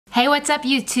Hey, what's up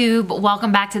YouTube?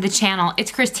 Welcome back to the channel. It's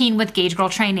Christine with Gauge Girl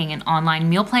Training, an online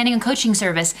meal planning and coaching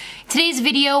service. Today's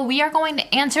video, we are going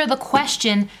to answer the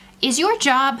question, is your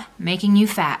job making you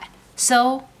fat?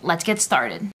 So let's get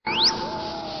started.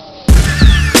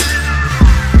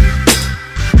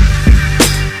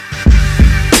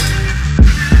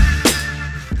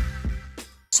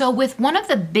 So with one of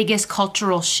the biggest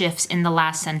cultural shifts in the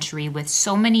last century, with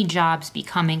so many jobs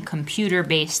becoming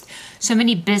computer-based, so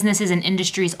many businesses and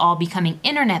industries all becoming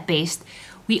internet-based,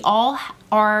 we all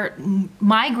are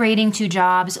migrating to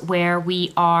jobs where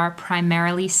we are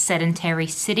primarily sedentary,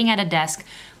 sitting at a desk,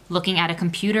 looking at a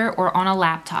computer or on a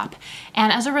laptop.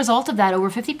 And as a result of that,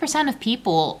 over 50% of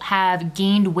people have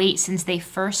gained weight since they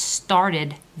first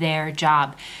started their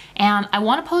job. And I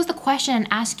want to pose the question and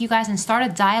ask you guys and start a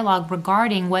dialogue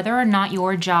regarding whether or not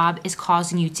your job is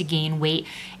causing you to gain weight.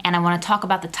 And I want to talk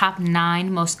about the top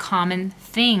 9 most common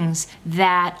things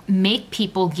that make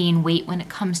people gain weight when it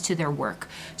comes to their work.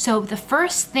 So the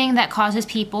first thing that causes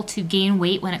people to gain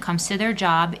weight when it comes to their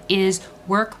job is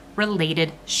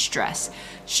work-related stress.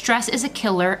 Stress is a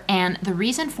killer, and the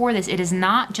reason for this, it is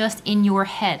not just in your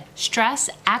head. Stress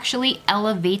actually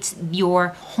elevates your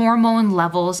hormone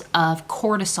levels of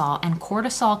cortisol, and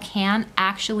cortisol can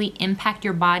actually impact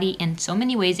your body in so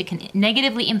many ways. It can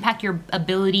negatively impact your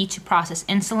ability to process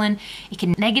insulin, it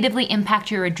can negatively impact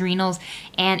your adrenals,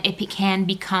 and it can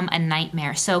become a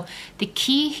nightmare. So the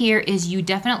key here is you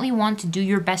definitely want to do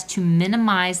your best to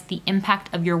minimize the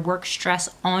impact of your work stress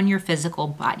on your physical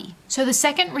body. So the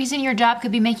second reason your job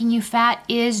could be making you fat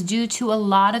is due to a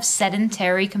lot of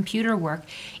sedentary computer work.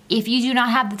 If you do not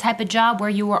have the type of job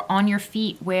where you are on your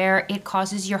feet, where it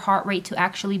causes your heart rate to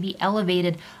actually be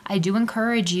elevated, I do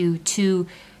encourage you to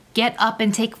get up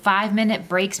and take 5-minute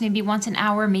breaks, maybe once an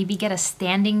hour, maybe get a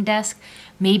standing desk,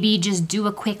 maybe just do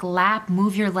a quick lap,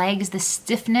 move your legs. The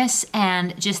stiffness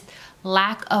and just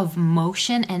lack of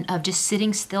motion and of just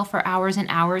sitting still for hours and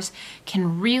hours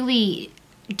can really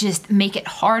just make it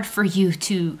hard for you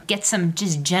to get some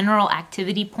just general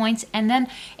activity points, and then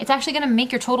it's actually going to make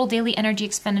your total daily energy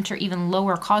expenditure even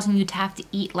lower, causing you to have to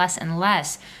eat less and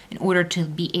less in order to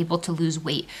be able to lose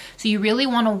weight. So you really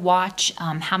want to watch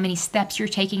how many steps you're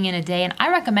taking in a day, and I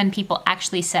recommend people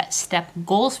actually set step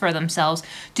goals for themselves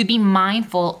to be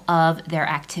mindful of their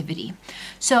activity.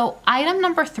 So item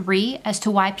number 3 as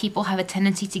to why people have a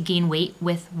tendency to gain weight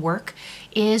with work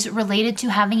is related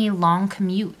to having a long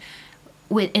commute.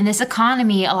 In this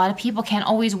economy, a lot of people can't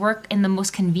always work in the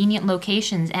most convenient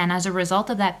locations, and as a result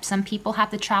of that, some people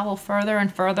have to travel further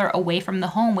and further away from the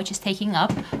home, which is taking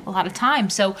up a lot of time.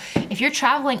 So if you're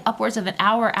traveling upwards of an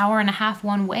hour, hour and a half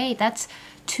one way, that's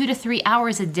 2 to 3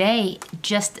 hours a day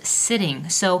just sitting.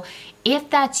 So if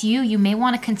that's you, you may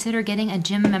want to consider getting a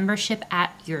gym membership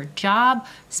at your job.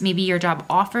 So maybe your job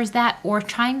offers that, or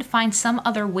trying to find some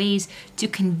other ways to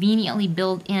conveniently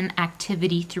build in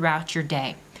activity throughout your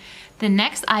day. The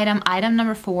next item, item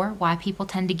number 4, why people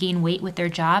tend to gain weight with their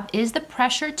job is the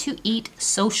pressure to eat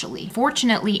socially.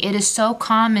 Fortunately, it is so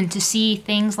common to see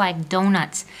things like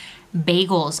donuts,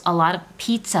 bagels, a lot of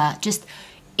pizza, just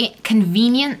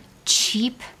convenient,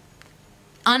 cheap,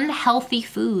 unhealthy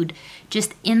food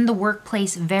just in the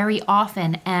workplace very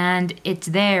often, and it's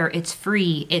there, it's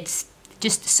free, it's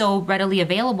just so readily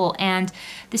available. And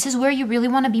this is where you really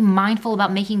want to be mindful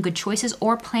about making good choices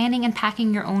or planning and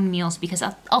packing your own meals, because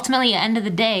ultimately at the end of the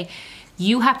day,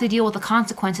 you have to deal with the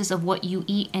consequences of what you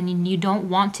eat, and you don't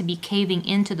want to be caving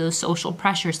into those social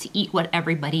pressures to eat what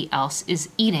everybody else is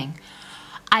eating.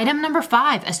 Item number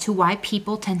 5 as to why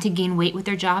people tend to gain weight with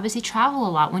their job is they travel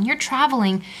a lot. When you're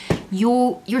traveling,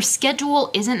 your schedule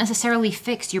isn't necessarily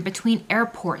fixed. You're between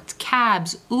airports,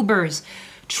 cabs, Ubers,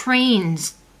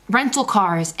 trains, rental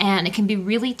cars, and it can be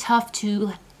really tough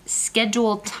to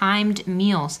schedule timed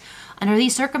meals. Under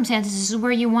these circumstances, this is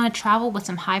where you want to travel with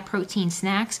some high protein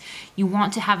snacks. You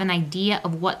want to have an idea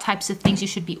of what types of things you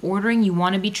should be ordering. You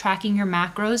want to be tracking your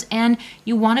macros, and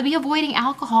you want to be avoiding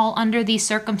alcohol under these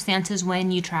circumstances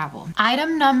when you travel.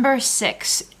 Item number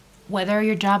 6, whether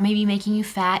your job may be making you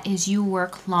fat, is you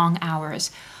work long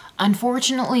hours.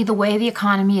 Unfortunately, the way the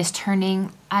economy is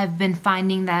turning, I've been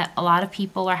finding that a lot of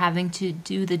people are having to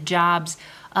do the jobs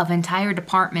of entire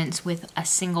departments with a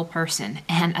single person.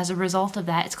 And as a result of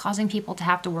that, it's causing people to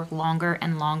have to work longer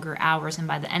and longer hours. And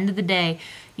by the end of the day,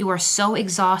 you are so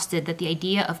exhausted that the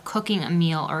idea of cooking a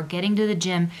meal or getting to the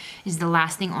gym is the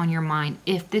last thing on your mind.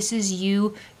 If this is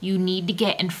you, you need to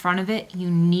get in front of it.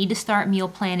 You need to start meal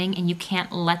planning, and you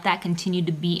can't let that continue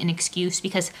to be an excuse,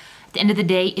 because At the end of the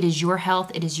day, it is your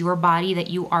health, it is your body that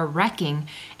you are wrecking,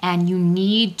 and you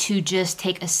need to just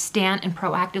take a stand and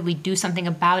proactively do something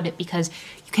about it, because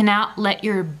you cannot let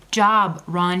your job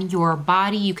run your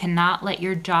body. You cannot let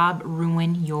your job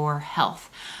ruin your health.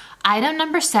 Item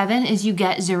number 7 is you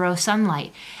get 0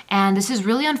 sunlight. And this is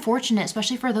really unfortunate,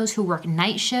 especially for those who work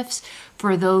night shifts,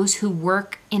 for those who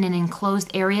work in an enclosed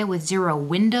area with 0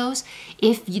 windows.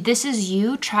 If this is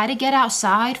you, try to get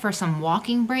outside for some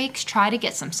walking breaks, try to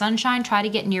get some sunshine, try to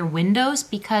get near windows,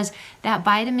 because that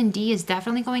vitamin D is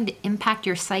definitely going to impact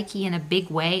your psyche in a big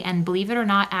way. And believe it or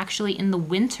not, actually in the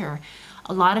winter,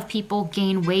 a lot of people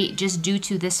gain weight just due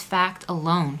to this fact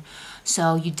alone.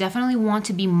 So you definitely want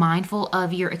to be mindful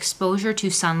of your exposure to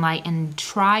sunlight and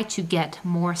try to get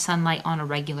more sunlight on a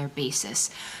regular basis.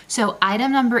 So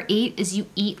item number 8 is you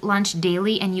eat lunch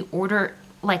daily, and you order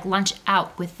like lunch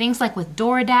out with things like with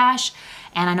DoorDash.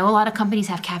 And I know a lot of companies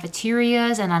have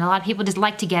cafeterias, and a lot of people just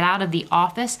like to get out of the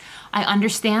office. I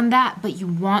understand that, but you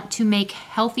want to make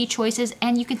healthy choices,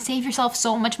 and you can save yourself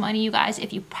so much money, you guys,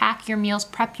 if you pack your meals,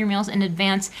 prep your meals in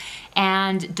advance,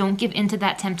 and don't give into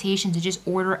that temptation to just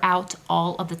order out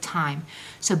all of the time.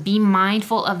 So be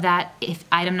mindful of that if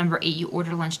item number 8, you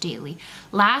order lunch daily.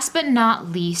 Last but not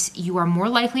least, you are more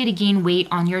likely to gain weight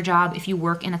on your job if you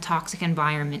work in a toxic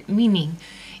environment, meaning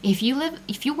if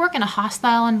you work in a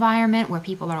hostile environment where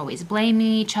people are always blaming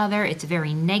each other, it's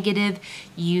very negative,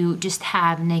 you just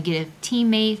have negative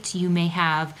teammates, you may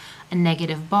have a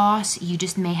negative boss, you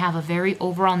just may have a very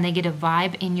overall negative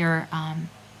vibe in your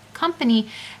company,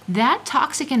 that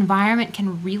toxic environment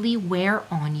can really wear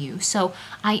on you. So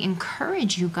I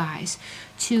encourage you guys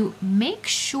to make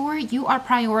sure you are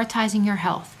prioritizing your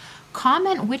health.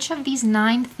 Comment which of these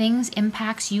 9 things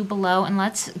impacts you below, and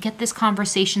let's get this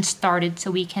conversation started so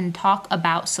we can talk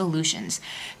about solutions.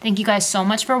 Thank you guys so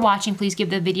much for watching. Please give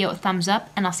the video a thumbs up,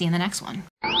 and I'll see you in the next one.